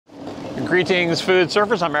Greetings, food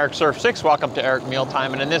surfers. I'm Eric Surf 6. Welcome to Eric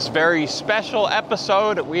Mealtime. And in this very special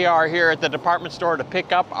episode, we are here at the department store to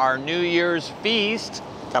pick up our New Year's feast.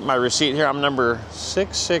 Got my receipt here. I'm number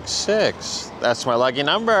 666. That's my lucky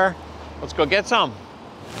number. Let's go get some.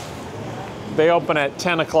 They open at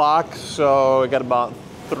 10 o'clock, so we got about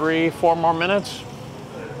 3-4 more minutes.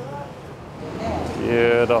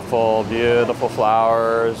 Beautiful, beautiful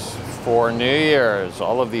flowers for New Year's.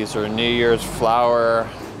 All of these are New Year's flower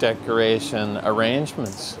decoration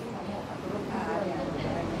arrangements.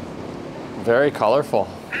 Very colorful.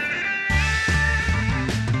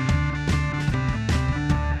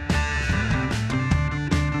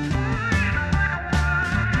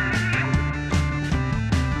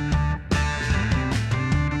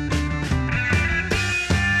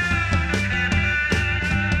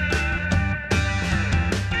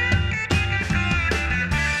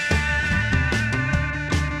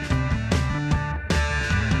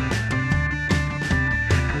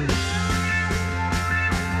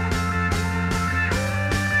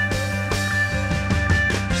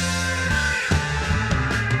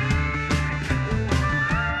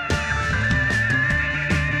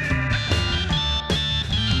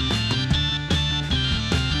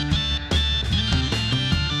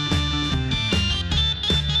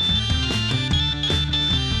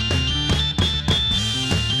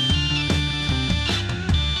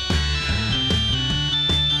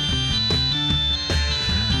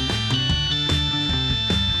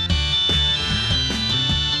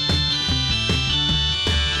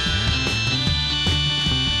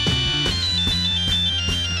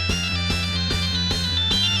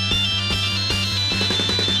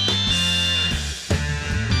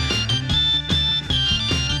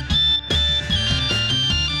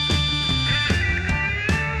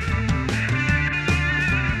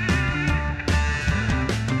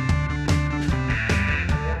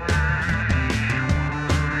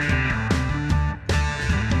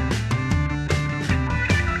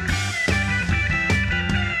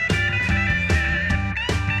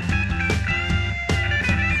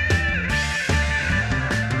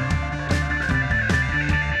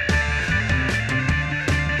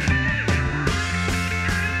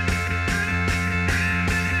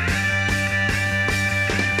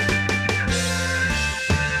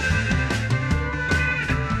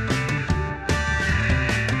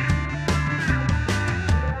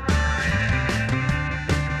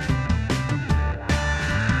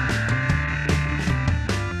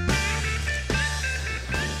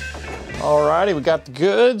 Alrighty, we got the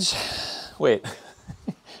goods. Wait.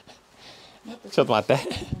 Something like that.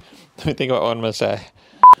 Let me think about what I'm gonna say.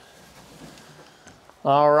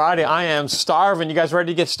 Alrighty, I am starving. You guys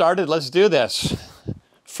ready to get started? Let's do this.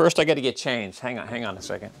 First, I gotta get changed. Hang on a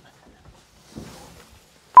second.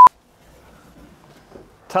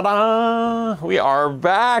 Ta-da! We are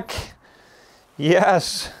back.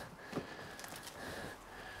 Yes.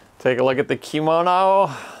 Take a look at the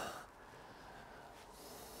kimono.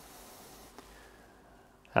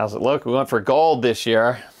 How's it look? We went for gold this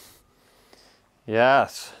year.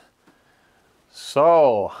 Yes.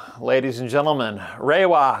 So, ladies and gentlemen,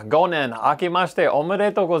 Reiwa Gonen Akimashite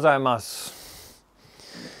Omedetou gozaimasu.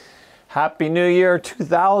 Happy New Year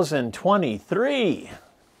 2023.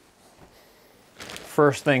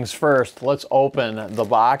 First things first, let's open the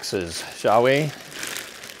boxes, shall we?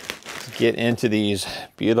 Let's get into these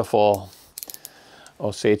beautiful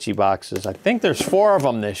Osechi boxes. I think there's 4 of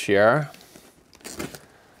them this year.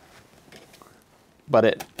 But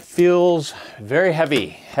it feels very heavy,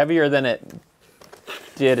 heavier than it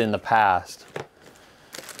did in the past.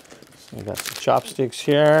 So we got some chopsticks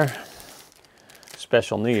here,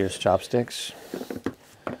 special New Year's chopsticks.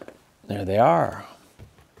 There they are.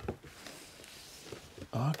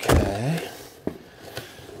 Okay.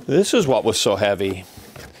 This is what was so heavy.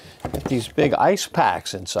 Got these big ice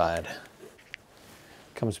packs inside.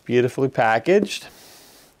 Comes beautifully packaged.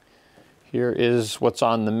 Here is what's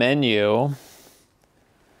on the menu.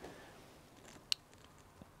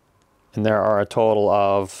 And there are a total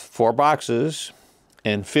of 4 boxes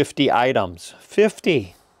and 50 items.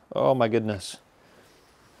 50! Oh my goodness.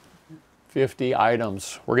 50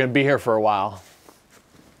 items. We're gonna be here for a while.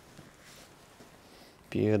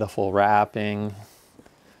 Beautiful wrapping.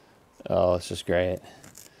 Oh, this is great.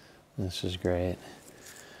 This is great.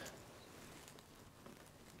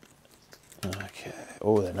 Okay.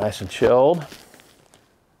 Oh, they're nice and chilled.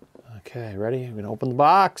 Okay, ready? I'm gonna open the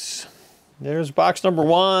box. There's box number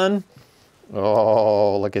 1.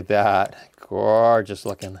 Oh, look at that. Gorgeous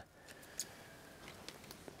looking.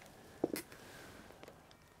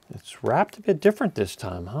 It's wrapped a bit different this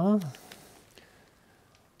time, huh?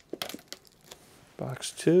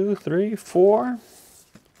 Box 2, 3, 4.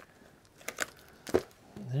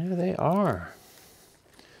 There they are.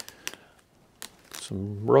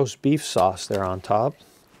 Some roast beef sauce there on top.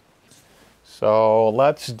 So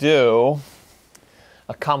let's do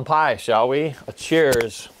a kanpai, shall we? A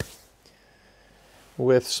cheers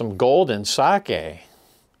with some golden sake.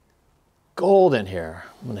 Gold in here.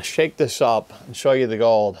 I'm going to shake this up and show you the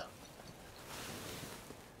gold.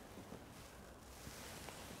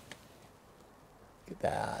 Look at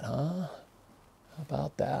that, huh? How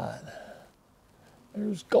about that?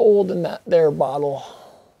 There's gold in that there bottle.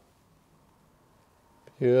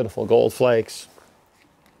 Beautiful gold flakes.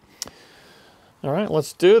 All right,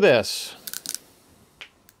 let's do this.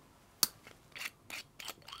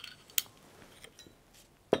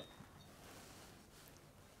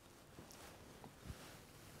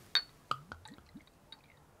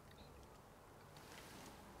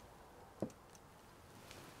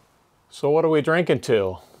 So what are we drinking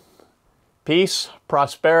to? Peace,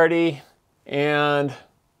 prosperity, and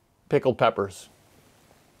pickled peppers.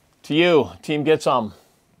 To you, team, get some.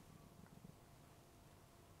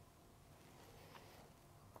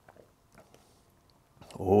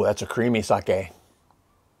 Oh, that's a creamy sake.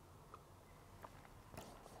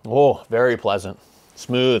 Oh, very pleasant,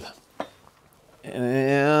 smooth.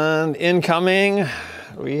 And incoming,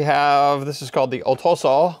 we have, this is called the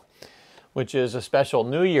Otoso, which is a special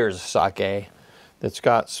New Year's sake that's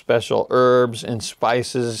got special herbs and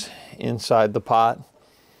spices inside the pot.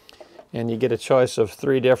 And you get a choice of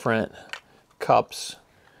 3 different cups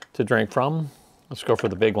to drink from. Let's go for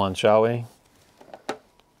the big one, shall we?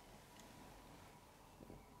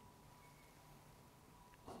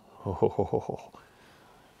 Oh,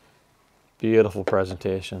 beautiful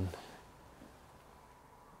presentation.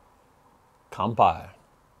 Kanpai.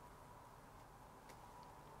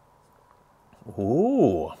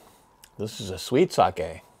 Ooh, this is a sweet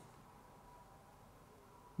sake.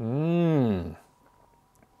 Mmm.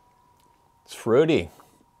 It's fruity.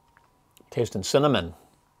 Tasting cinnamon.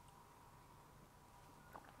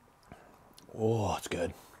 Oh, it's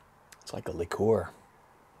good. It's like a liqueur.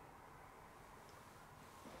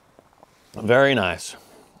 Very nice.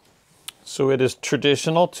 So it is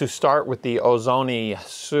traditional to start with the ozoni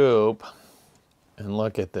soup. And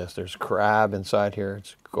look at this, there's crab inside here.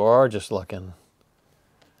 It's gorgeous looking.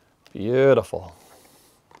 Beautiful.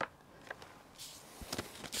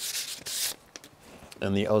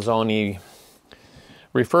 And the ozoni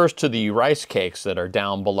refers to the rice cakes that are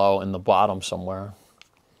down below in the bottom somewhere.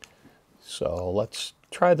 So let's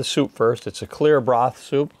try the soup first. It's a clear broth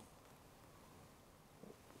soup.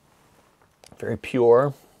 Very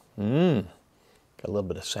pure. Got a little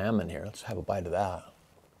bit of salmon here. Let's have a bite of that.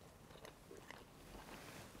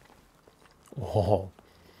 Oh,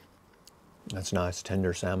 that's nice,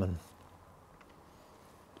 tender salmon.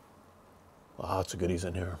 Lots of goodies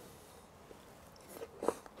in here.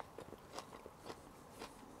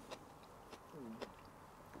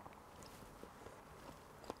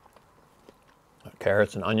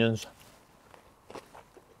 Carrots and onions.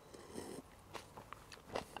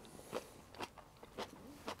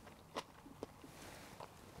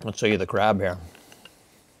 Let's show you the crab here.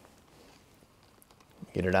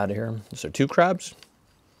 Get it out of here. Is there 2 crabs?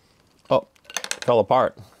 Oh, fell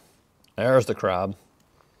apart. There's the crab.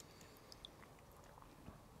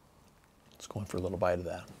 Let's go in for a little bite of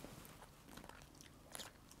that.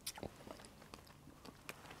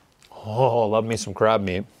 Oh, love me some crab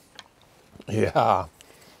meat. Yeah.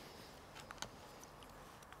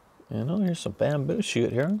 You know, here's some bamboo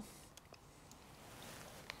shoot here.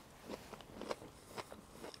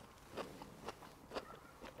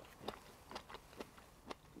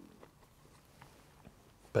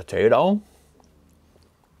 Potato.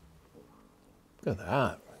 Look at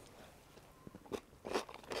that.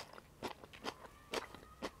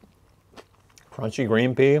 Crunchy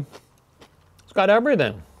green pea. It's got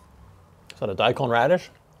everything. Is that a daikon radish?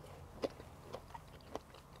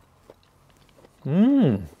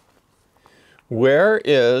 Where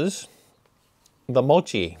is the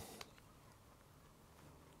mochi?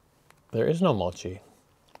 There is no mochi.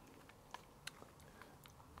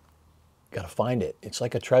 Gotta find it. It's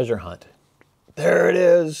like a treasure hunt. There it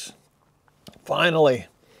is. Finally. It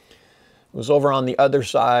was over on the other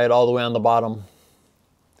side, all the way on the bottom.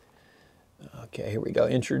 Okay, here we go.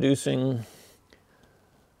 Introducing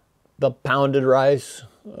the pounded rice.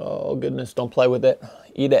 Oh goodness, don't play with it.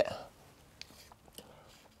 Eat it.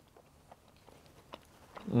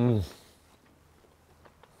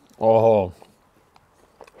 Oh.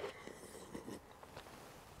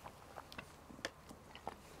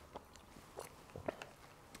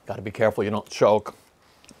 Got to be careful you don't choke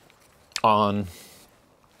on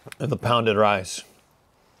And the pounded rice.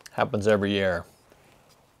 Happens every year.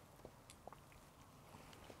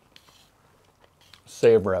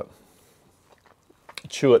 Savor it.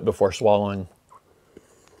 Chew it before swallowing.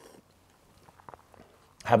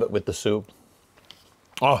 Have it with the soup.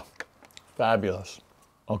 Oh, fabulous.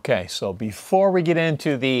 Okay, so before we get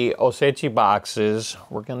into the Osechi boxes,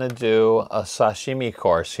 we're gonna do a sashimi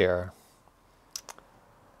course here.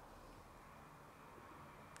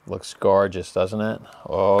 Looks gorgeous, doesn't it?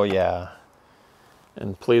 Oh yeah.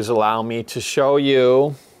 And please allow me to show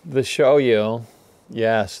you the shoyu.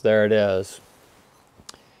 Yes, there it is.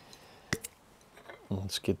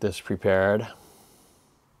 Let's get this prepared.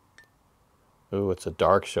 Ooh, it's a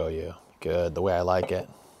dark shoyu. Good, the way I like it.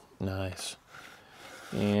 Nice.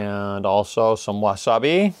 And also some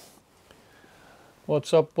wasabi.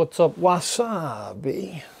 What's up,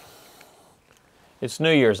 wasabi? It's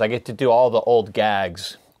New Year's. I get to do all the old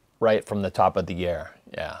gags right from the top of the year.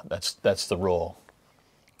 Yeah, that's the rule.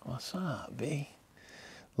 Wasabi.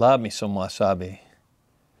 Love me some wasabi.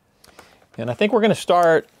 And I think we're gonna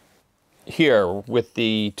start here with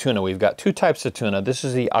the tuna. We've got two types of tuna. This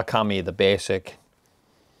is the akami, the basic.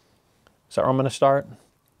 Is that where I'm gonna start?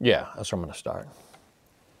 Yeah, that's where I'm gonna start.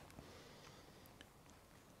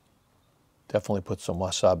 Definitely put some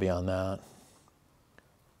wasabi on that.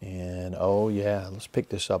 And oh yeah, let's pick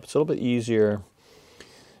this up. It's a little bit easier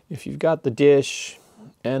if you've got the dish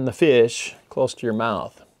and the fish close to your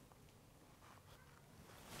mouth.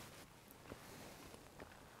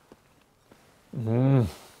 Mmm.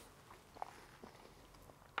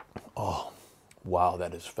 Oh, wow,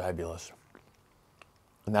 that is fabulous.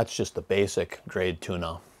 And that's just the basic grade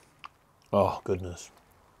tuna. Oh, goodness.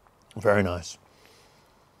 Very nice.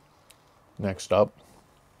 Next up,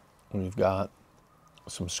 we've got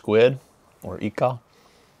some squid or ika.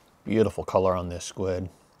 Beautiful color on this squid.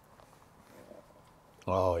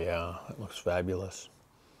 Oh yeah, it looks fabulous.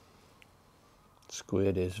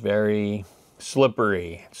 Squid is very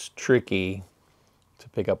slippery. It's tricky to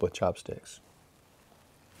pick up with chopsticks.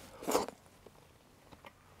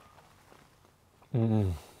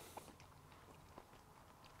 Mm.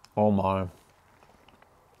 Oh my.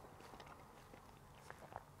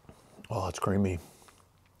 Oh, it's creamy.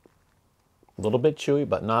 A little bit chewy,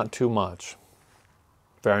 but not too much.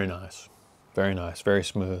 Very nice. Very nice. Very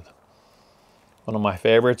smooth. One of my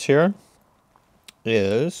favorites here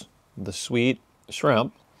is the sweet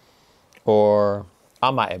shrimp or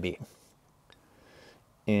amaebi.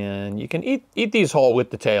 And you can eat these whole with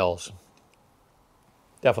the tails.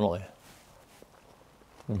 Definitely.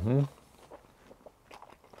 Mm-hmm.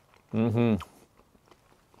 Mm-hmm.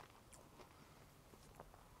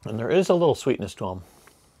 And there is a little sweetness to them.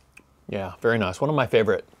 Yeah, very nice. One of my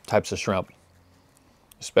favorite types of shrimp,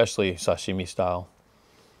 especially sashimi style.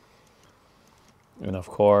 And of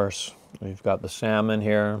course, we've got the salmon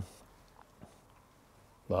here.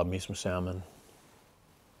 Love me some salmon.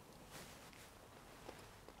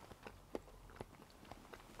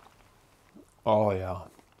 Oh yeah.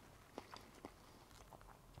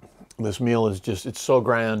 This meal is just, it's so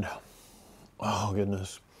grand. Oh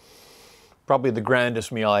goodness. Probably the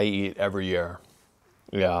grandest meal I eat every year.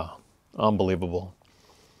 Yeah, unbelievable.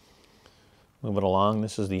 Moving along,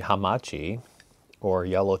 this is the hamachi, or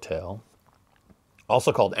yellowtail.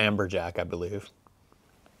 Also called amberjack, I believe.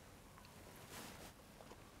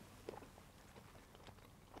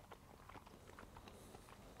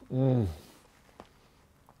 I'll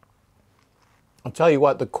tell you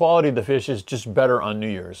what, the quality of the fish is just better on New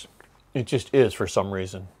Year's. It just is for some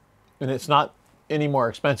reason. And it's not any more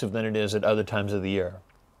expensive than it is at other times of the year.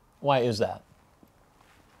 Why is that?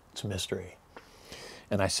 It's a mystery.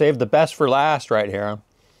 And I saved the best for last right here.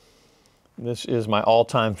 This is my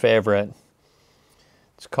all-time favorite.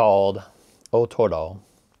 It's called otoro.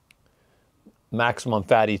 Maximum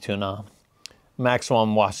fatty tuna.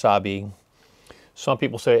 Maximum wasabi. Some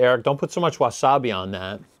people say, Eric, don't put so much wasabi on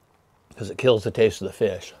that because it kills the taste of the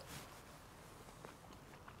fish.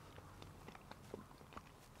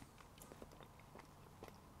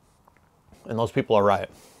 And those people are right.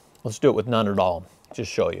 Let's do it with none at all.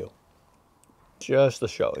 Just show you. Just to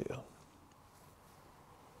show you.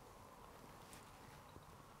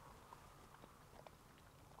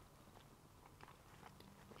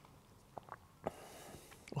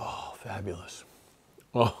 Oh, fabulous.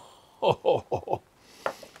 Oh,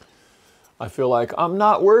 I feel like I'm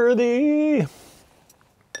not worthy.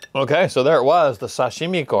 Okay, so there it was, the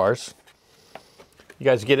sashimi course. You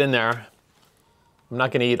guys get in there. I'm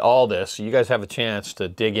not going to eat all this, so you guys have a chance to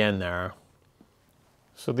dig in there.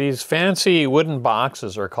 So these fancy wooden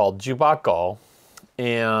boxes are called jubako,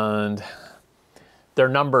 and They're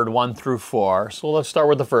numbered 1 through 4. So let's start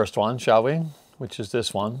with the first one, shall we? Which is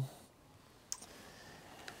this one.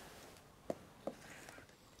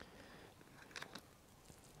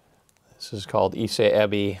 This is called ise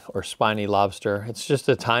ebi, or spiny lobster. It's just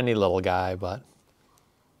a tiny little guy, but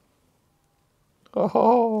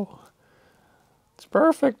oh, it's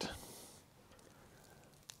perfect.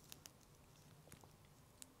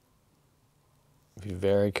 Be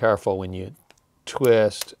very careful when you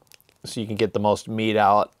twist so you can get the most meat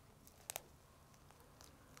out.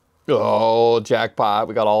 Oh, jackpot.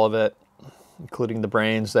 We got all of it, including the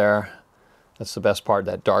brains there. That's the best part,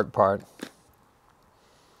 that dark part.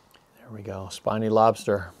 There we go, spiny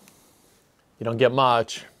lobster. You don't get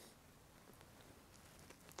much.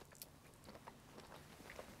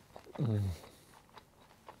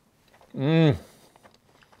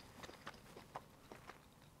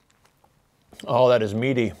 Oh, that is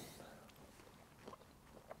meaty.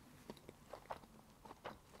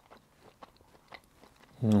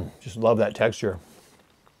 Just love that texture.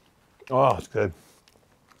 Oh, it's good.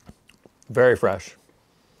 Very fresh.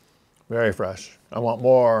 Very fresh. I want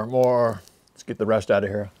more, more. Let's get the rest out of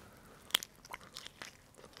here.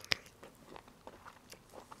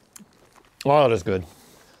 Oh, that is good.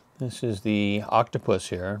 This is the octopus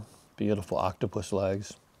here. Beautiful octopus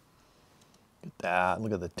legs. Look at that.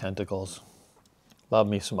 Look at the tentacles. Love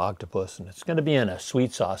me some octopus. And it's going to be in a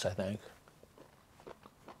sweet sauce, I think.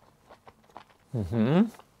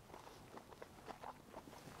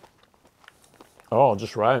 Oh,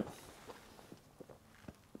 just right.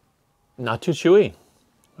 Not too chewy.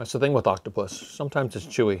 That's the thing with octopus. Sometimes it's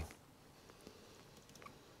chewy.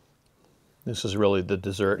 This is really the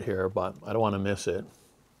dessert here, but I don't want to miss it.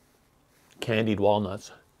 Candied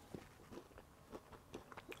walnuts.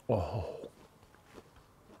 Oh.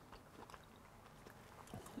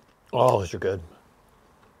 Oh, those are good.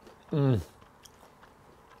 The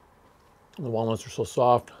walnuts are so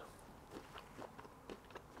soft.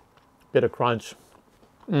 Bit of crunch.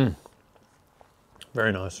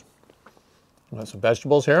 Very nice. Got some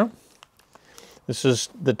vegetables here. This is,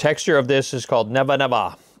 the texture of this is called neba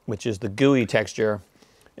neba, which is the gooey texture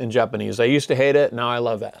in Japanese. I used to hate it, now I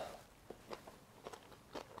love it.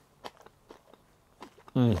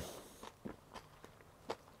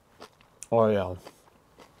 Oh yeah.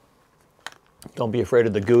 Don't be afraid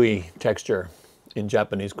of the gooey texture in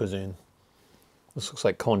Japanese cuisine. This looks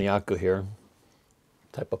like konnyaku here,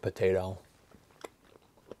 type of potato.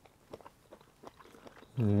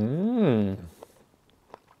 Well,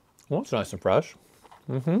 it's nice and fresh.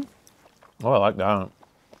 Oh, I like that.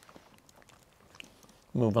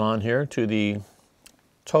 Moving on here to the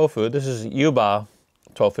tofu. This is yuba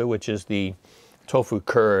tofu, which is the tofu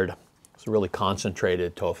curd. It's a really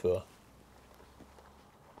concentrated tofu.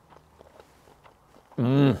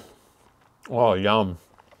 Oh, yum.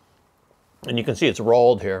 And you can see it's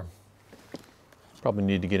rolled here. Probably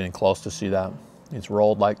need to get in close to see that. It's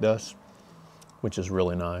rolled like this, which is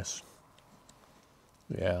really nice.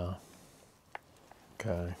 Yeah.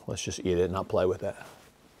 Okay, let's just eat it, not play with it.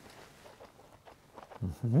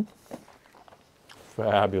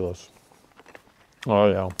 Fabulous. Oh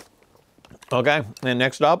yeah. Okay, and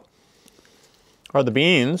next up are the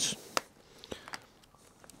beans.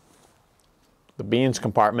 The beans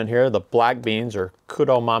compartment here, the black beans are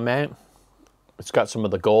kuromame. It's got some of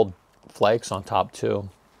the gold flakes on top too.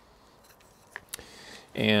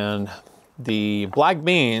 And the black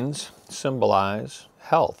beans symbolize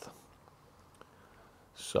health.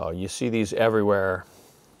 So you see these everywhere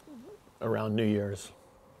around New Year's.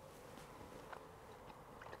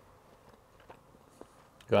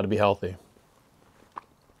 Got to be healthy.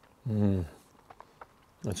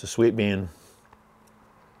 It's a sweet bean.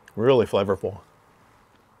 Really flavorful.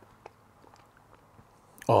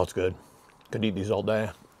 Oh, it's good. Could eat these all day.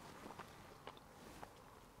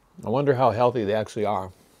 I wonder how healthy they actually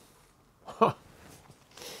are.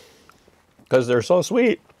 Because they're so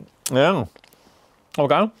sweet. Yeah.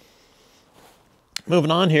 Okay.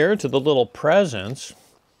 Moving on here to the little presents.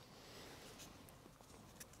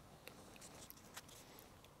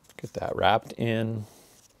 Get that wrapped in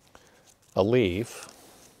a leaf.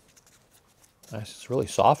 Nice, it's really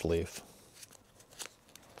soft leaf.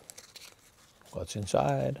 What's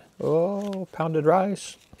inside? Oh, pounded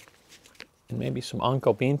rice. And maybe some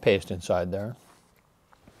Anko bean paste inside there.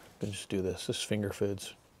 Let's just do this. This is finger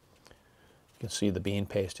foods. You can see the bean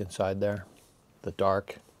paste inside there. The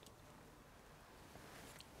dark.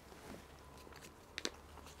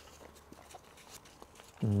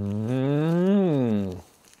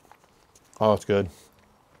 Oh, it's good.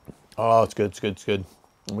 Oh, it's good, it's good, it's good.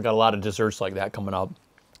 And we got a lot of desserts like that coming up.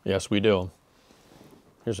 Yes, we do.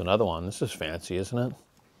 Here's another one. This is fancy, isn't it?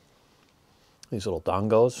 These little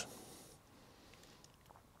dongos.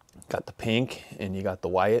 Got the pink and you got the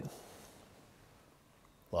white.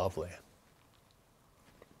 Lovely.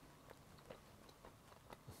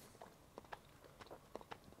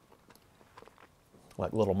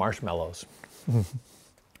 Like little marshmallows.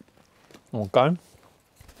 Okay.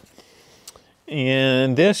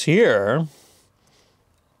 And this here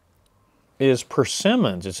is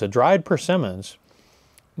persimmons. It's a dried persimmons.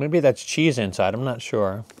 Maybe that's cheese inside. I'm not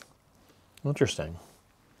sure. Interesting.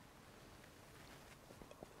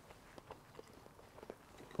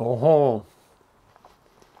 Oh.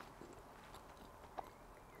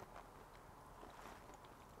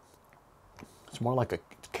 It's more like a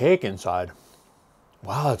cake inside.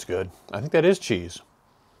 Wow, that's good. I think that is cheese.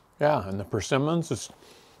 Yeah, and the persimmons, it's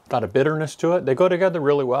got a bitterness to it. They go together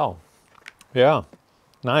really well. Yeah,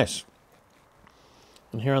 nice.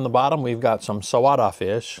 And here on the bottom, we've got some sawada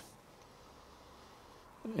fish.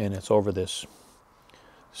 And it's over this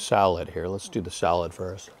salad here. Let's do the salad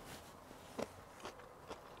first.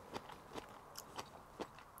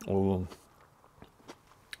 Ooh,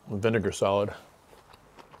 vinegar salad.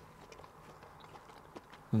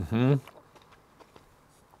 Mm-hmm.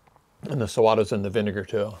 And the sawada's in the vinegar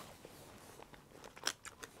too.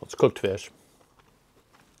 It's cooked fish.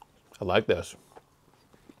 I like this.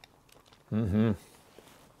 Mm-hmm.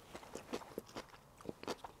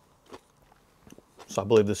 So I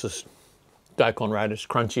believe this is daikon radish,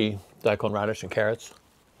 crunchy daikon radish and carrots.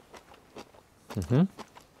 Mm-hmm.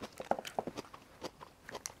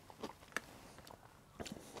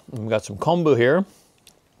 We've got some kombu here.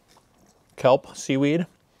 Kelp, seaweed,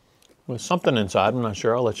 with something inside. I'm not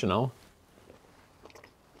sure. I'll let you know.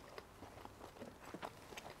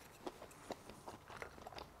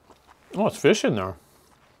 Oh, it's fish in there.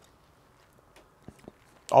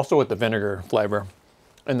 Also with the vinegar flavor.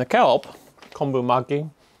 And the kelp, kombu maki,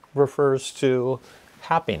 refers to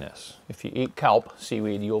happiness. If you eat kelp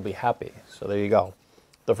seaweed, you will be happy. So there you go.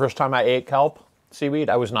 The first time I ate kelp seaweed,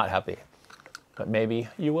 I was not happy. But maybe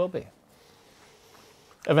you will be.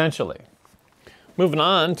 Eventually. Moving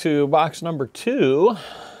on to box number 2.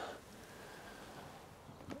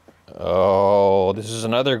 Oh, this is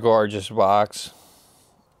another gorgeous box.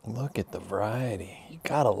 Look at the variety. You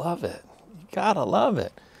gotta love it. You gotta love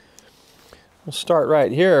it. We'll start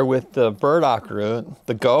right here with the burdock root,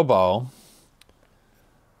 the gobo,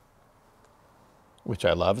 which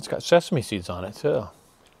I love. It's got sesame seeds on it too.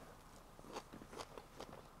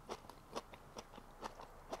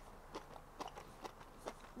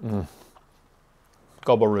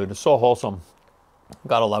 Gobo root is so wholesome.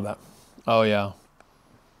 Gotta love it. Oh yeah.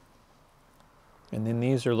 And then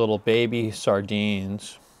these are little baby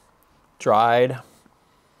sardines, dried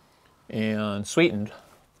and sweetened.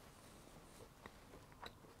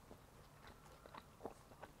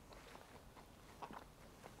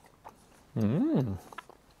 Mmm.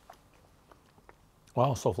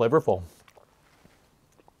 Wow, so flavorful.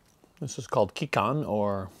 This is called kikan,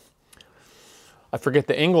 or I forget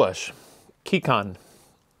the English. Kikan.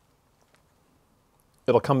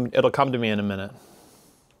 It'll come to me in a minute.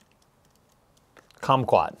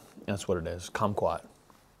 Kumquat. That's what it is. Kumquat.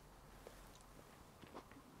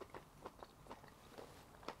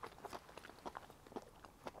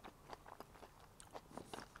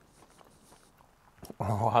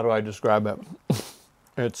 Oh, how do I describe it?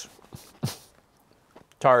 It's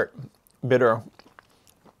tart, bitter.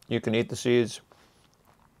 You can eat the seeds,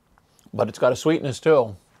 but it's got a sweetness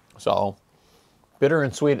too. So, bitter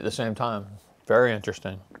and sweet at the same time. Very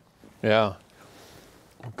interesting. Yeah.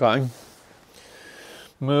 Okay.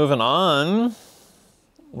 Moving on,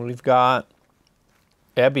 we've got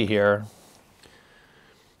ebi here,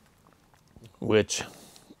 which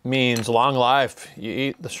means long life. You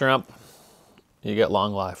eat the shrimp, you get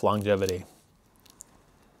long life, longevity.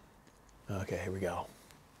 Okay, here we go.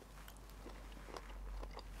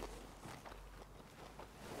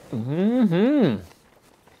 Mm-hmm.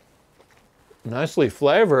 Nicely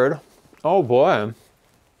flavored. Oh boy.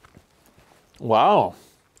 Wow,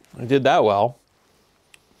 I did that well.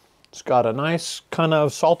 It's got a nice kind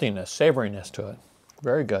of saltiness, savoriness to it.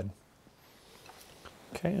 Very good.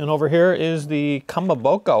 Okay, and over here is the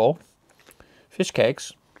kamaboko fish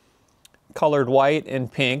cakes, colored white and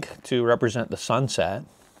pink to represent the sunset.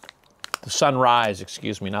 The sunrise,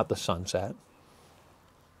 excuse me, not the sunset.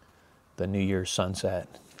 The New Year's sunset.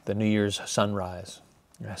 The New Year's sunrise.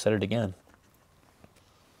 I said it again.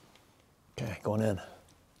 Okay, going in.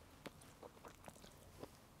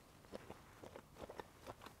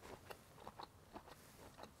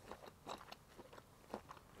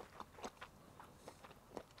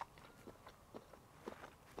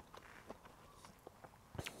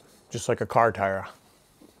 just like a car tire.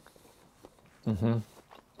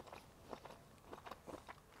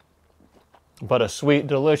 But a sweet,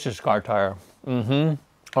 delicious car tire.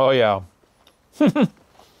 Oh yeah.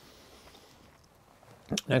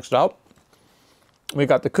 Next up, we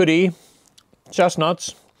got the kuri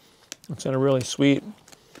chestnuts. It's in a really sweet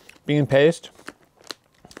bean paste.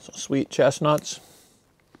 So sweet chestnuts.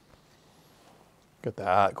 Look at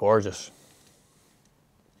that, gorgeous.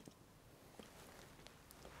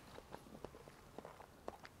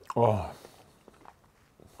 Oh,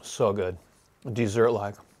 so good.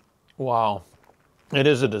 Dessert-like. Wow. It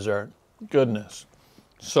is a dessert. Goodness.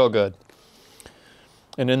 So good.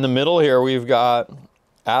 And in the middle here, we've got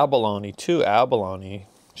abalone, 2 abalone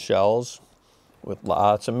shells with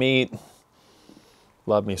lots of meat.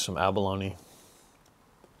 Love me some abalone.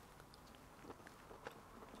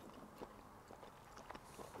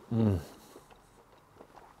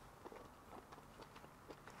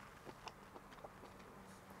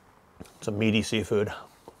 It's a meaty seafood.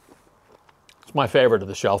 It's my favorite of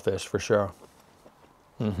the shellfish for sure.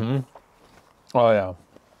 Oh yeah.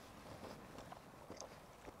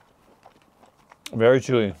 Very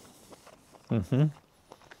chewy. And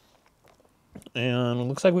it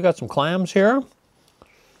looks like we got some clams here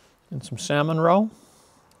and some salmon roe.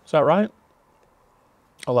 Is that right?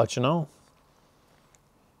 I'll let you know.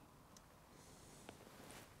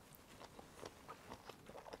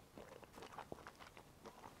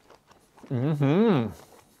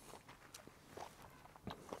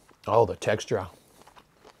 Oh, the texture.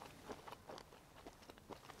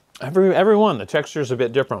 Every one, the texture is a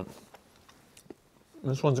bit different.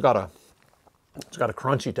 This one's got a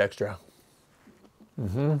crunchy texture.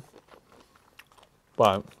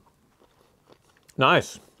 But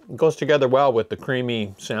nice. It goes together well with the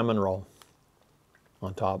creamy salmon roll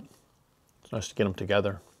on top. It's nice to get them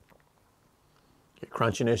together. You get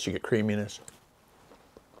crunchiness, you get creaminess.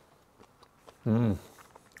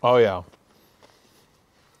 Oh yeah.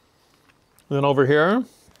 Then over here,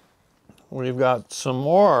 we've got some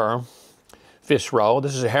more fish roe.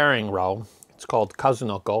 This is a herring roe. It's called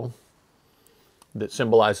kazunoko, that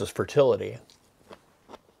symbolizes fertility.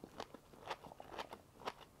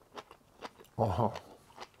 Oh,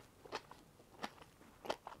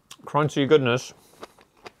 crunchy goodness.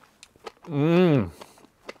 Oh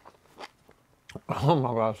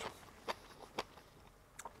my gosh.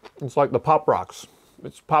 It's like the Pop Rocks.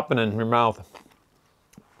 It's popping in your mouth.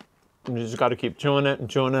 You just got to keep chewing it and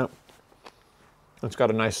chewing it. It's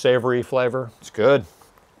got a nice savory flavor. It's good.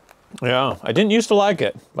 Yeah, I didn't used to like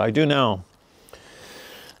it, but I do now.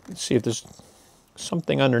 Let's see if there's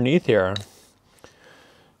something underneath here.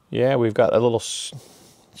 Yeah, we've got a little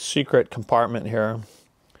secret compartment here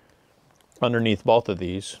underneath both of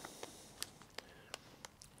these.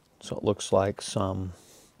 So it looks like some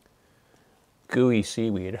gooey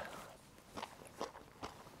seaweed.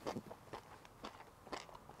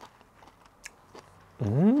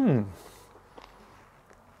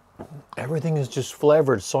 Everything is just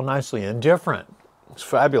flavored so nicely and different. It's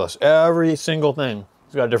fabulous. Every single thing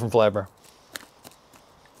has got a different flavor.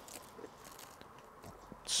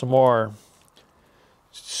 Some more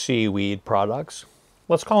seaweed products.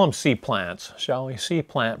 Let's call them sea plants, shall we? Sea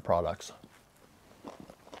plant products.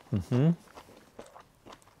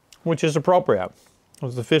 Which is appropriate,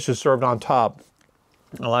 because the fish is served on top.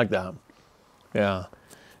 I like that. Yeah.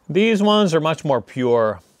 These ones are much more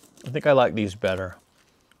pure. I think I like these better.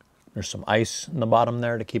 There's some ice in the bottom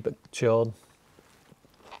there to keep it chilled.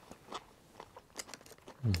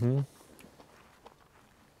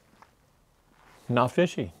 Not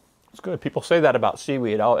fishy. It's good. People say that about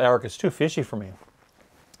seaweed. Oh, Eric, it's too fishy for me.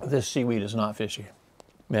 This seaweed is not fishy.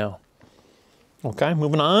 Yeah. Okay,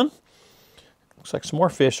 moving on. Looks like some more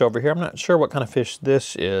fish over here. I'm not sure what kind of fish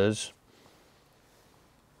this is.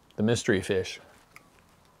 The mystery fish.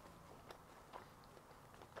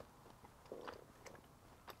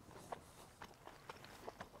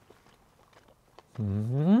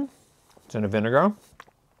 It's in a vinegar.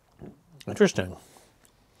 Interesting.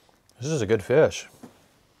 This is a good fish.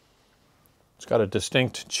 It's got a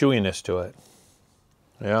distinct chewiness to it.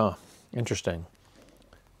 Yeah, interesting.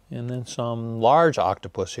 And then some large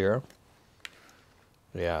octopus here.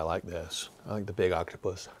 Yeah, I like this. I like the big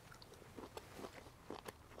octopus.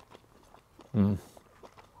 Oh,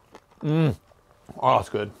 it's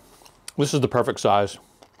good. This is the perfect size.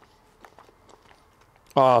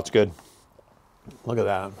 Oh, it's good. Look at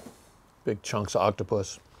that. Big chunks of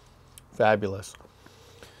octopus. Fabulous.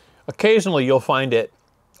 Occasionally you'll find it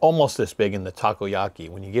almost this big in the takoyaki.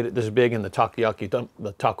 When you get it this big in the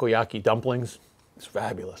takoyaki dumplings, it's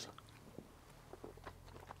fabulous.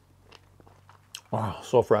 Oh,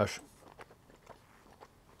 so fresh.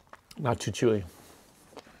 Not too chewy.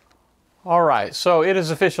 All right, so it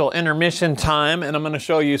is official intermission time, and I'm gonna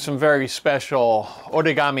show you some very special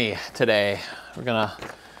origami today. We're gonna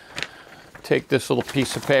take this little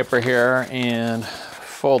piece of paper here and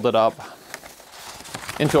fold it up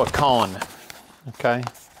into a cone, okay?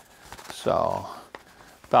 So,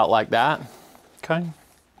 about like that, okay?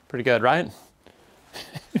 Pretty good, right?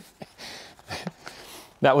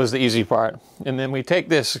 That was the easy part. And then we take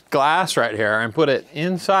this glass right here and put it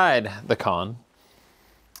inside the cone,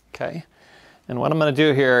 okay? And what I'm gonna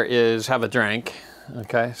do here is have a drink,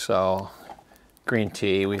 okay? So, green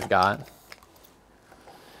tea we've got.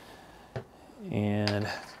 And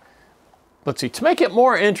let's see, to make it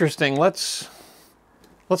more interesting, let's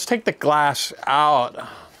take the glass out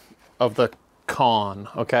of the cone,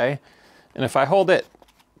 okay? And if I hold it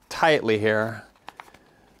tightly here,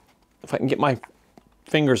 if I can get my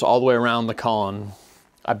fingers all the way around the cone,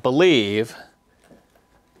 I believe,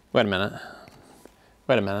 wait a minute.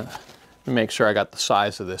 Let me make sure I got the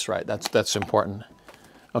size of this right. That's important.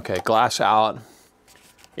 Okay, glass out.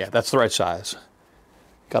 Yeah, that's the right size.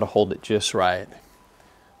 Got to hold it just right.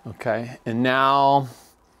 Okay, and now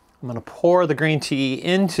I'm gonna pour the green tea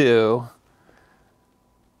into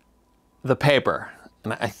the paper.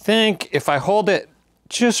 And I think if I hold it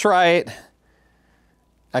just right,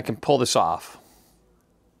 I can pull this off.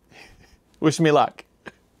 Wish me luck.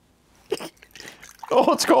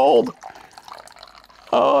 Oh, it's cold.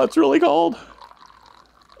 Oh, it's really cold.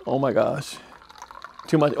 Oh my gosh.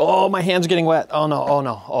 Too much. Oh, my hand's getting wet. Oh no, oh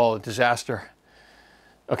no. Oh, disaster.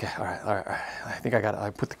 Okay, all right. I think I got it. I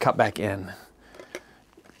put the cup back in.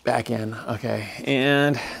 Back in, okay.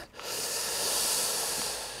 And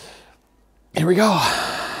here we go.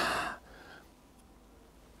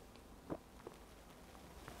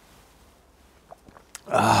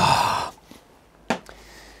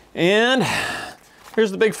 And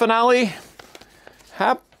here's the big finale.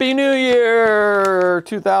 Happy New Year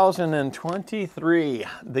 2023,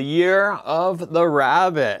 the year of the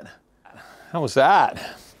rabbit. How was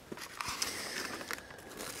that?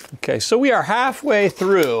 Okay, so we are halfway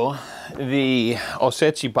through the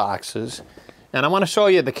Osechi boxes, and I want to show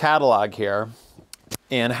you the catalog here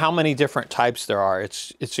and how many different types there are.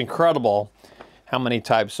 It's incredible how many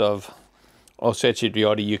types of Osechi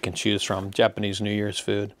ryori you can choose from, Japanese New Year's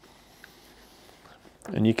food.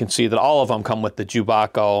 And you can see that all of them come with the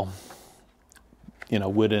jubako, you know,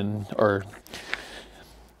 wooden or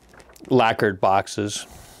lacquered boxes,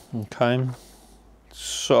 okay?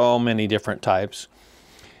 So many different types.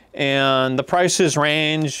 And the prices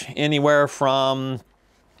range anywhere from,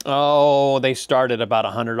 oh, they start at about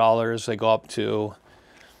 $100. They go up to,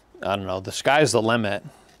 I don't know, the sky's the limit.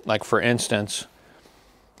 Like for instance,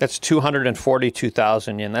 that's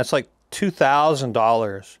 242,000 yen. That's like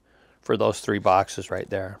 $2,000 for those 3 boxes right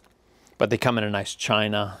there. But they come in a nice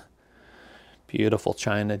china, beautiful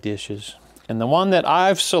china dishes. And the one that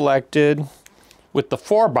I've selected with the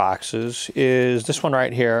 4 boxes is this one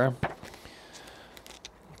right here.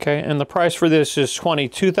 Okay, and the price for this is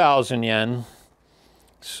 22,000 yen.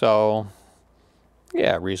 So,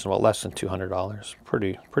 yeah, reasonable, less than $200.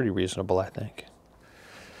 Pretty reasonable, I think.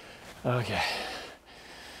 Okay.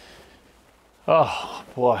 Oh,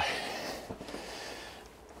 boy.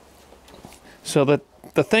 So the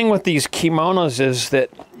thing with these kimonos is that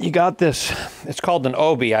you got this, it's called an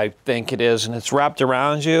obi, I think it is, and it's wrapped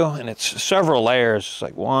around you, and it's several layers. It's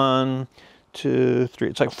like 1, 2, 3,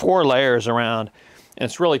 it's like 4 layers around, and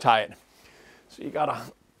it's really tight. So you gotta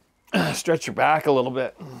stretch your back a little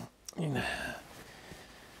bit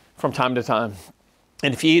from time to time.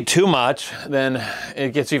 And if you eat too much, then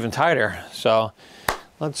it gets even tighter. So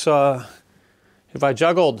let's, if I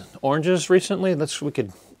juggled oranges recently, we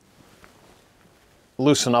could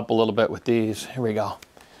loosen up a little bit with these. Here we go.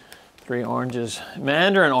 3 oranges,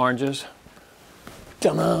 mandarin oranges.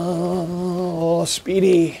 Ta-da! Oh,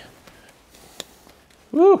 speedy.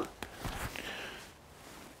 Woo!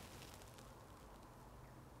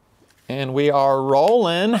 And we are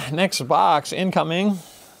rolling. Next box incoming.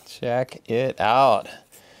 Check it out.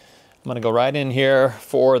 I'm gonna go right in here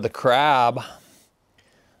for the crab.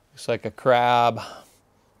 Looks like a crab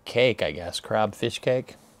cake, I guess. Crab fish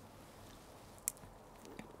cake.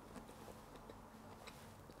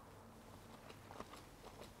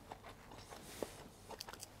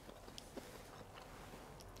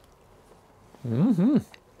 Mm-hmm.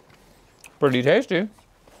 Pretty tasty.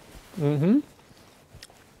 Mm-hmm.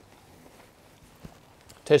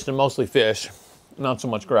 Tasted mostly fish, not so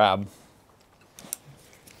much crab.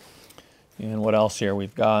 And what else here?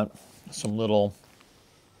 We've got some little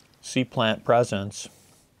sea plant presents,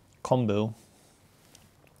 kombu.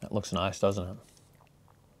 That looks nice, doesn't it?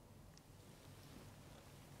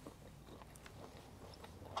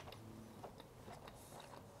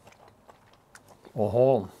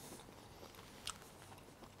 Oh,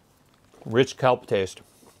 rich kelp taste.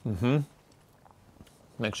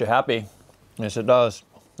 Makes you happy. Yes, it does.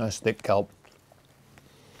 Nice thick kelp.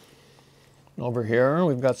 Over here,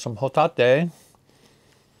 we've got some hotate.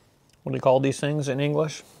 What do you call these things in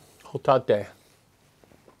English? Hotate.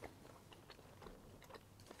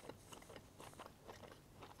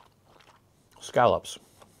 Scallops.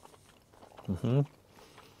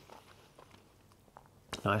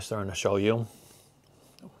 Nice there to show you.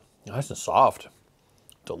 Nice and soft.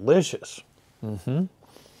 Delicious.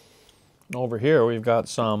 Over here, we've got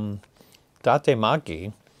some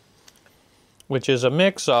datemaki, which is a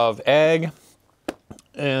mix of egg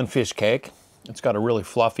and fish cake. It's got a really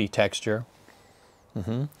fluffy texture.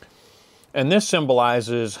 And this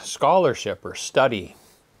symbolizes scholarship or study.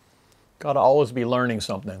 Gotta always be learning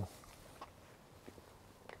something.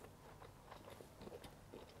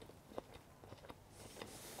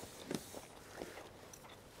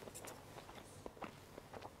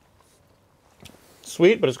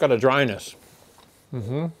 Sweet, but it's got a dryness.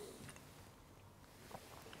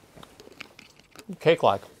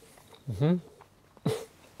 Cake-like.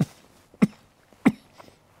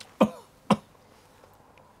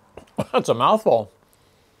 That's a mouthful.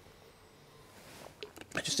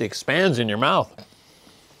 It just expands in your mouth.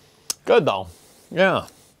 Good though, yeah.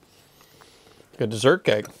 Good dessert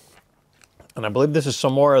cake. And I believe this is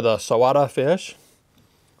some more of the sawada fish,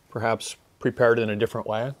 perhaps prepared in a different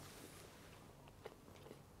way.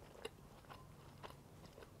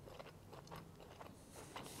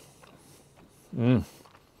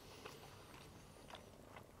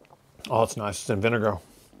 Oh, it's nice. It's in vinegar.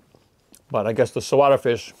 But I guess the sawada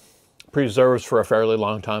fish preserves for a fairly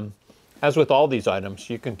long time. As with all these items,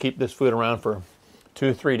 you can keep this food around for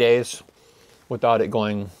 2-3 days without it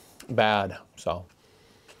going bad. So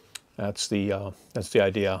that's the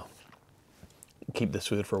idea. Keep this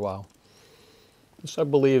food for a while. This, I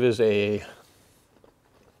believe, is a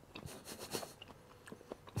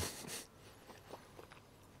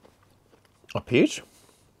peach.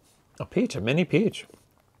 A peach, a mini peach.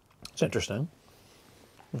 It's interesting.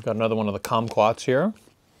 We've got another one of the kumquats here.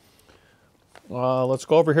 Let's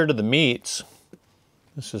go over here to the meats.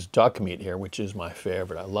 This is duck meat here, which is my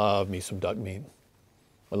favorite. I love me some duck meat.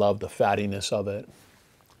 I love the fattiness of it.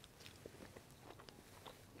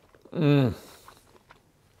 The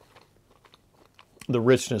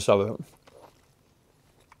richness of it.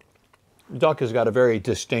 Duck has got a very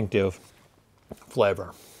distinctive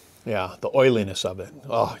flavor. Yeah, the oiliness of it.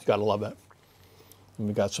 Oh, you gotta love it. And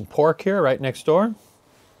we got some pork here right next door.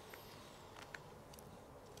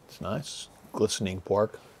 It's nice, glistening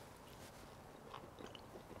pork.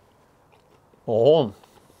 Oh.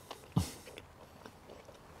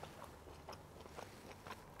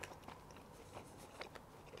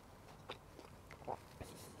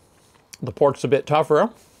 The pork's a bit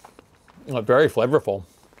tougher, but very flavorful.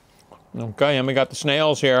 Okay, and we got the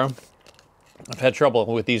snails here. I've had trouble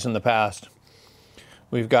with these in the past.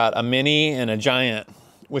 We've got a mini and a giant.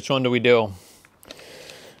 Which one do we do?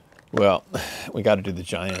 Well, we got to do the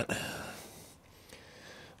giant.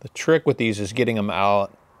 The trick with these is getting them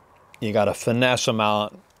out. You got to finesse them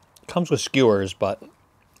out. Comes with skewers, but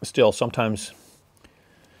still sometimes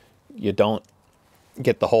you don't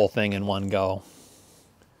get the whole thing in one go.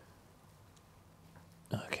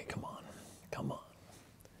 Okay, come on. Come on.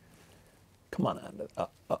 Come on.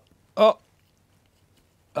 Oh.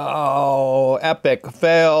 Oh, epic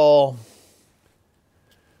fail.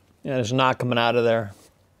 Yeah, it's not coming out of there.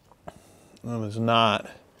 It is not.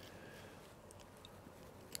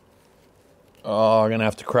 Oh, we're going to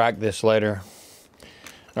have to crack this later.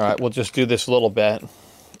 All right, we'll just do this a little bit.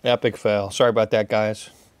 Epic fail. Sorry about that, guys.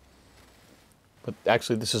 But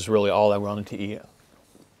actually, this is really all I wanted to eat.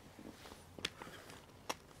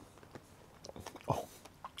 Oh,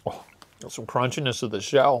 got some crunchiness of the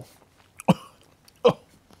shell.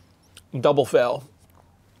 Double fail.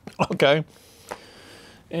 Okay.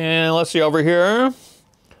 And let's see over here.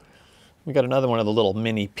 We got another one of the little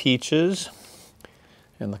mini peaches.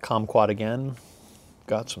 And the kumquat again.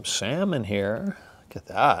 Got some salmon here. Look at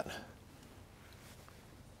that.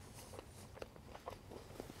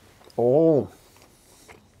 Oh.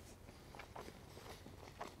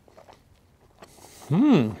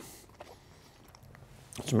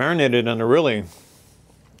 It's marinated in a really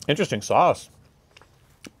interesting sauce.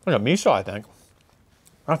 Like a miso, I think.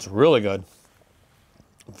 That's really good.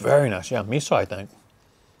 Very nice. Yeah, miso, I think.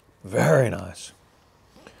 Very nice.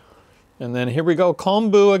 And then here we go,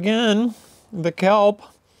 kombu again. The kelp.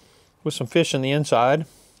 with some fish in the inside.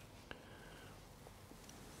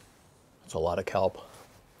 That's a lot of kelp.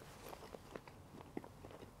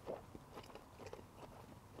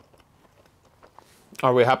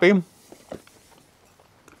 Are we happy?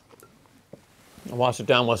 I'll wash it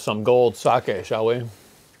down with some gold sake, shall we?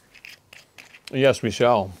 Yes, we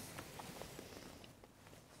shall.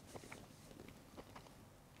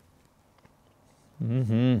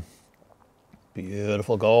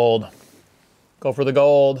 Beautiful gold. Go for the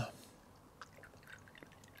gold. You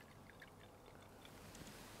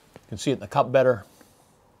can see it in the cup better.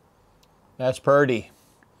 That's purty.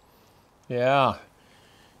 Yeah.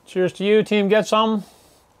 Cheers to you, team. Get some.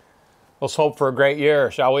 Let's hope for a great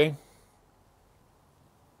year, shall we?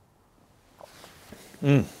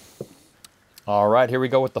 All right, here we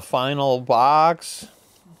go with the final box.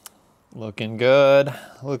 Looking good.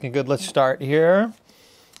 Looking good. Let's start here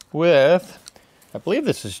with, I believe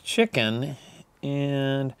this is chicken,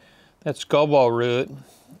 and that's gobo root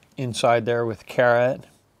inside there with carrot.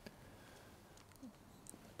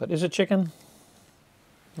 But is it chicken?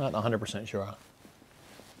 Not 100% sure.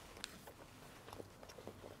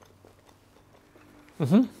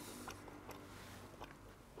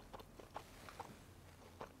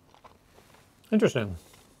 Interesting.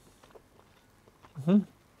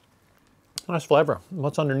 Nice flavor.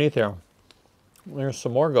 What's underneath here? There's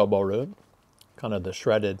some more gobo root, kind of the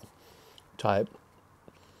shredded type.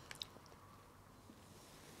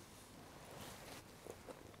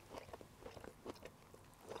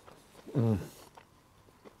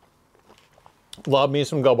 Love me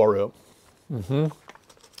some gobo root.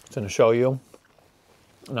 It's going to show you.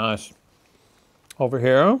 Nice. Over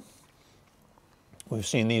here, we've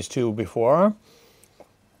seen these two before,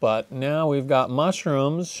 but now we've got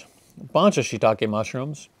mushrooms, a bunch of shiitake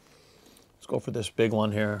mushrooms. Let's go for this big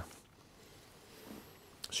one here.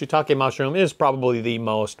 Shiitake mushroom is probably the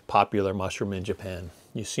most popular mushroom in Japan.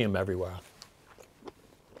 You see them everywhere.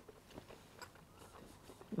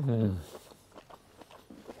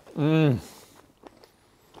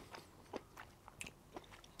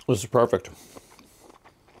 This is perfect.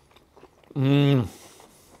 You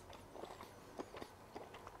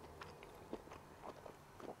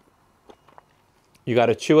got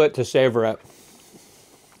to chew it to savor it.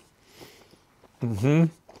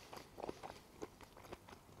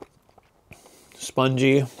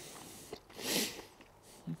 Spongy.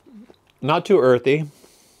 Not too earthy.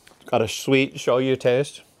 Got a sweet shoyu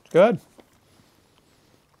taste. It's good.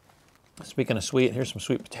 Speaking of sweet, here's some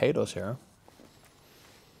sweet potatoes here.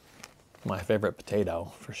 My favorite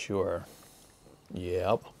potato, for sure.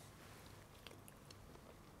 Yep.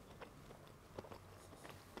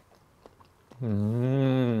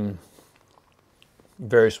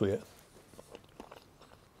 Very sweet.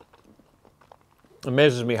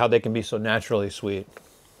 Amazes me how they can be so naturally sweet.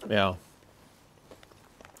 Yeah.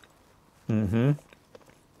 And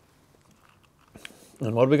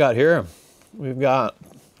what do we got here? We've got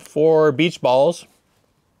 4 beach balls.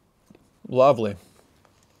 Lovely.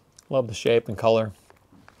 Love the shape and color.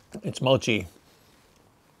 It's mochi.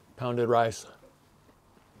 Pounded rice.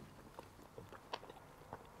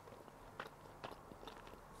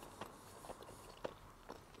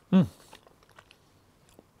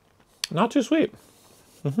 Not too sweet.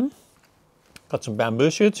 Got some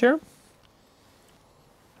bamboo shoots here.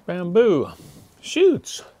 Bamboo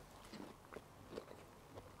shoots.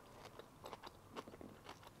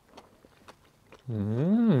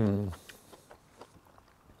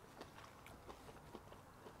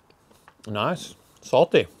 Nice.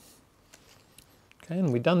 Salty. Okay,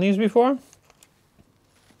 and we done these before?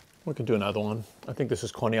 We can do another one. I think this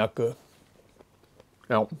is konnyaku.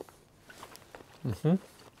 Yep.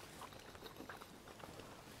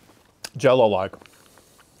 Jello-like.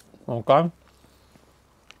 Okay.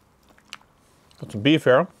 Got some beef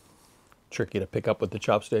here. Tricky to pick up with the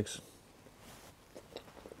chopsticks.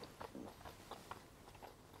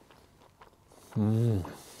 Full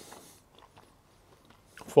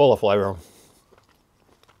of flavor.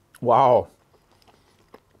 Wow.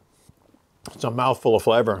 It's a mouthful of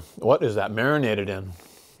flavor. What is that marinated in?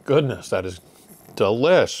 Goodness, that is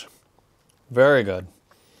delish. Very good.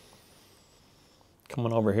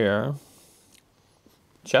 Coming over here.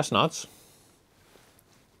 Chestnuts.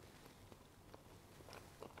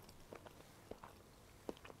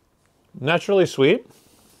 Naturally sweet.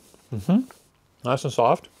 Nice and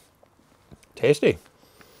soft. Tasty.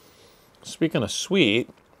 Speaking of sweet,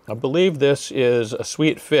 I believe this is a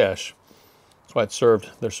sweet fish. That's why it's served.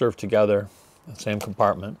 They're served together in the same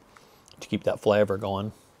compartment to keep that flavor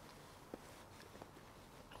going.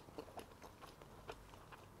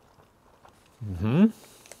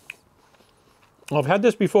 Well, I've had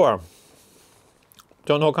this before.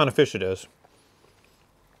 Don't know what kind of fish it is.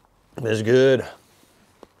 It's good.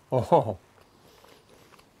 Oh,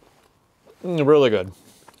 really good.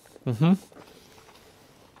 And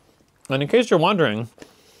in case you're wondering,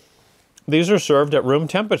 these are served at room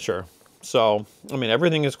temperature. So, I mean,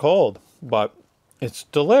 everything is cold, but it's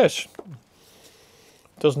delish.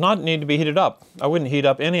 Does not need to be heated up. I wouldn't heat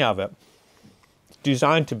up any of it. It's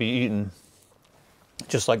designed to be eaten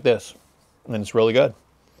just like this, and it's really good.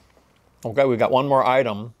 Okay, we got one more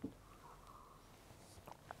item.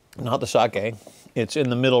 Not the sake. It's in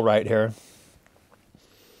the middle right here.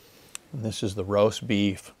 And this is the roast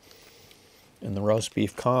beef. And the roast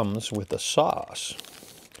beef comes with a sauce.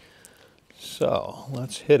 So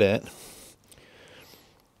let's hit it.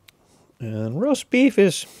 And roast beef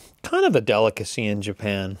is kind of a delicacy in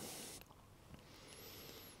Japan,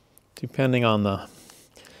 depending on the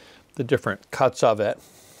different cuts of it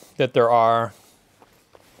that there are.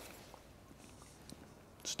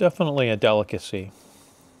 It's definitely a delicacy.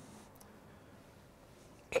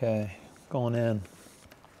 Okay, going in.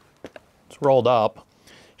 It's rolled up.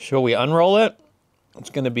 Shall we unroll it? It's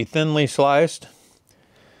going to be thinly sliced,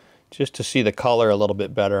 just to see the color a little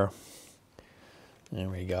bit better. There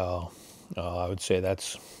we go. Oh, I would say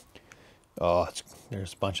that's,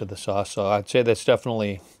 there's a bunch of the sauce. So I'd say that's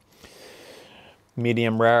definitely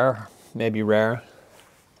medium rare, maybe rare.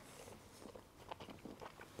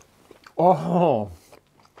 Oh,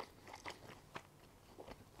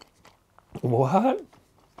 what?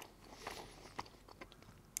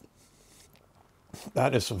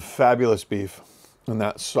 That is some fabulous beef. And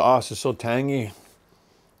that sauce is so tangy.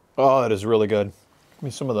 Oh, that is really good. Give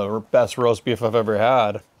me some of the best roast beef I've ever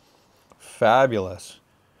had. Fabulous.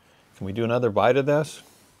 Can we do another bite of this?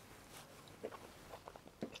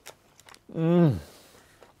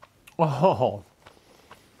 Oh,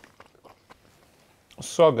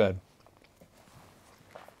 so good.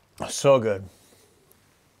 So good.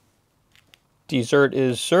 Dessert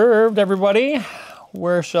is served, everybody.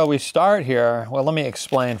 Where shall we start here? Well, let me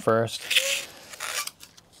explain first.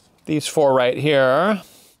 These four right here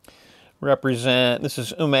represent, this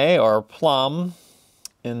is ume or plum,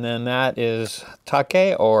 and then that is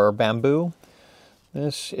take or bamboo.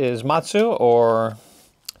 This is matsu or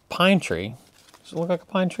pine tree. Does it look like a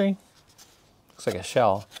pine tree? Looks like a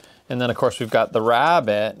shell. And then of course we've got the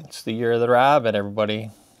rabbit. It's the year of the rabbit,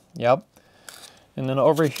 everybody. Yep. And then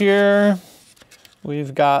over here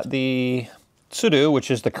we've got the tsuru, which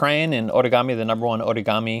is the crane in origami, the #1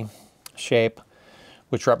 origami shape,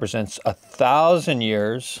 which represents 1,000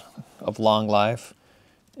 years of long life.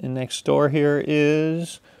 And next door here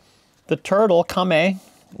is the turtle, kame,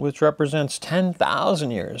 which represents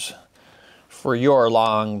 10,000 years for your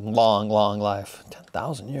long, long, long life.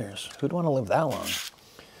 10,000 years. Who'd want to live that long?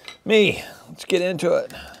 Me. Let's get into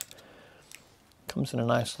it. Comes in a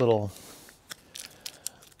nice little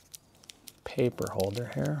paper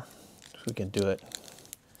holder here. So we can do it.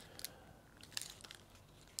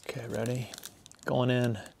 Okay, ready? Going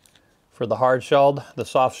in for the hard-shelled, the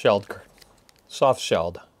soft-shelled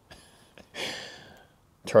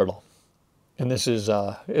turtle. And this is,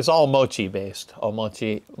 it's all mochi based.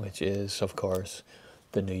 Mochi, which is, of course,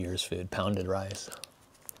 the New Year's food, pounded rice.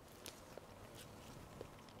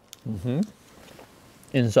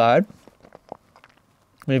 Inside,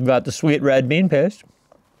 we've got the sweet red bean paste.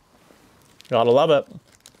 Gotta love it.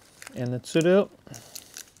 And the tsuru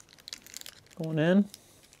going in.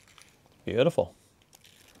 Beautiful.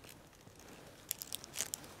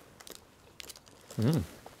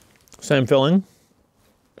 Same filling.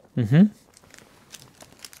 The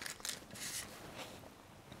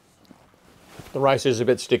rice is a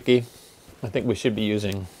bit sticky. I think we should be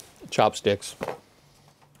using chopsticks.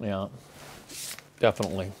 Yeah,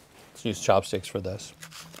 definitely. Let's use chopsticks for this.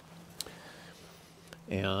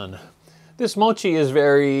 And this mochi is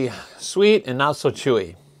very sweet and not so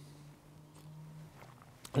chewy.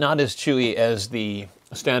 Not as chewy as the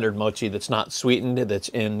standard mochi that's not sweetened, that's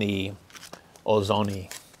in the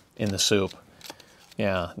ozoni, in the soup.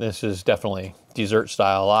 Yeah, this is definitely dessert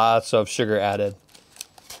style, lots of sugar added.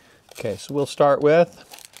 Okay, so we'll start with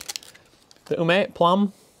the ume,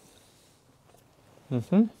 plum. It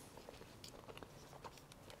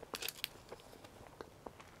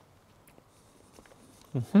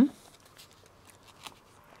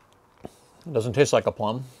doesn't taste like a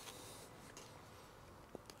plum.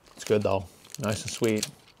 It's good though, nice and sweet.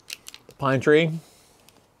 The pine tree.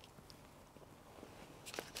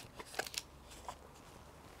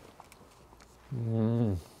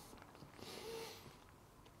 I'm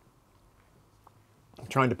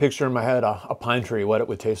trying to picture in my head a pine tree, what it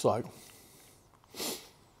would taste like.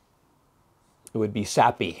 would be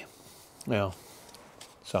sappy. Yeah.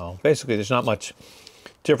 So basically there's not much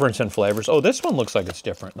difference in flavors. Oh, this one looks like it's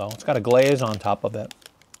different though. It's got a glaze on top of it.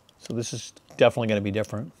 So this is definitely going to be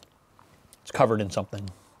different. It's covered in something.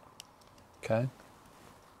 Okay.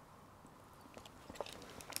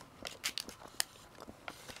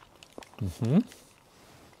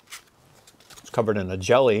 It's covered in a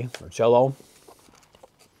jelly or jello.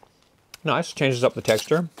 Nice, changes up the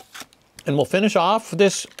texture. And we'll finish off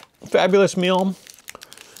this fabulous meal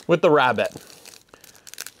with the rabbit.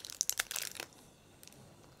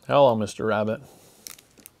 Hello, Mr. Rabbit.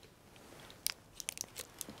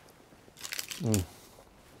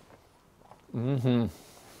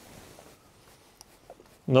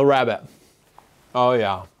 The rabbit. Oh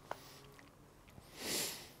yeah.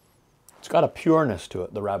 It's got a pureness to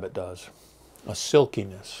it, the rabbit does. A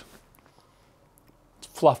silkiness. It's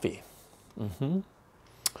fluffy.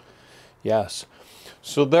 Yes.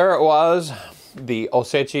 So there it was, the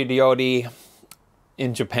Osechi deity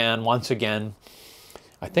in Japan once again.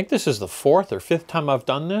 I think this is the 4th or 5th time I've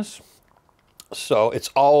done this. So it's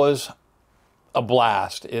always a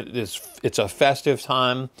blast. It's a festive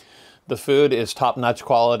time. The food is top-notch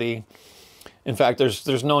quality. In fact,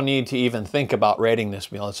 there's no need to even think about rating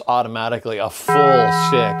this meal. It's automatically a full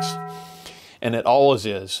 6. And it always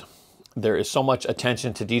is. There is so much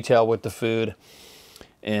attention to detail with the food,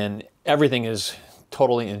 and everything is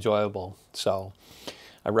totally enjoyable. So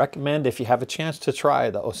I recommend, if you have a chance to try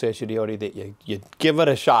the Osechi deity, that you give it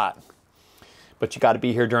a shot. But you got to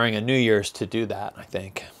be here during a New Year's to do that, I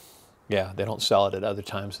think. Yeah, they don't sell it at other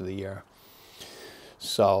times of the year.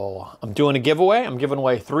 So I'm doing a giveaway. I'm giving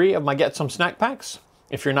away 3 of my Get Some snack packs.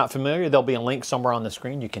 If you're not familiar, there'll be a link somewhere on the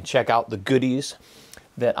screen. You can check out the goodies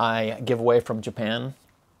that I give away from Japan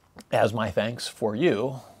as my thanks for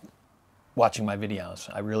you watching my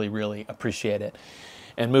videos. I really, really appreciate it.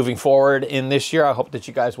 And moving forward in this year, I hope that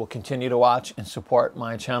you guys will continue to watch and support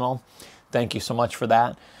my channel. Thank you so much for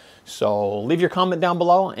that. So leave your comment down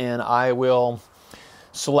below, and I will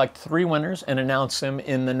select 3 winners and announce them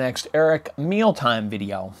in the next Eric Mealtime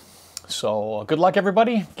video. So good luck,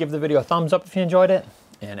 everybody. Give the video a thumbs up if you enjoyed it.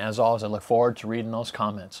 And as always, I look forward to reading those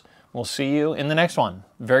comments. We'll see you in the next one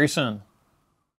very soon.